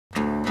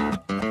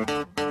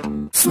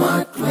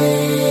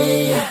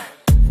SMARTWAY.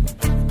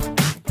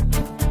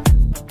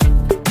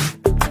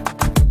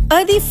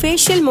 EARTHI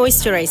Facial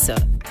Moisturizer.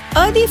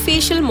 EARTHI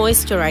Facial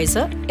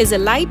Moisturizer is a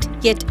light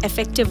yet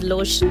effective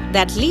lotion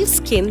that leaves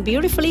skin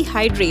beautifully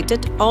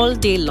hydrated all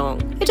day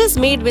long. It is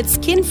made with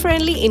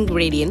skin-friendly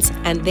ingredients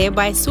and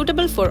thereby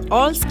suitable for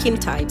all skin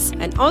types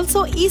and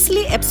also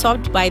easily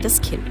absorbed by the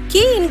skin.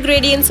 Key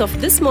ingredients of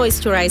this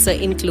moisturizer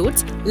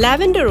includes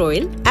lavender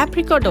oil,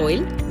 apricot oil,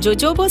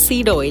 jojoba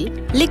seed oil,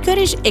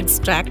 licorice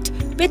extract,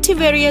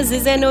 Vetiveria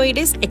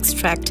zizanoides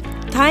extract,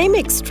 thyme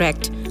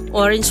extract,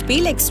 orange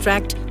peel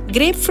extract,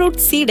 grapefruit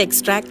seed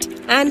extract,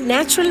 and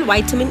natural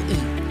vitamin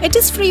E. It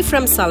is free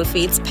from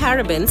sulfates,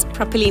 parabens,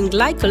 propylene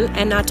glycol,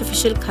 and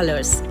artificial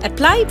colors.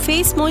 Apply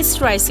face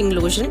moisturizing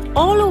lotion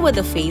all over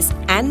the face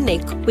and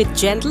neck with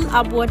gentle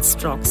upward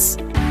strokes.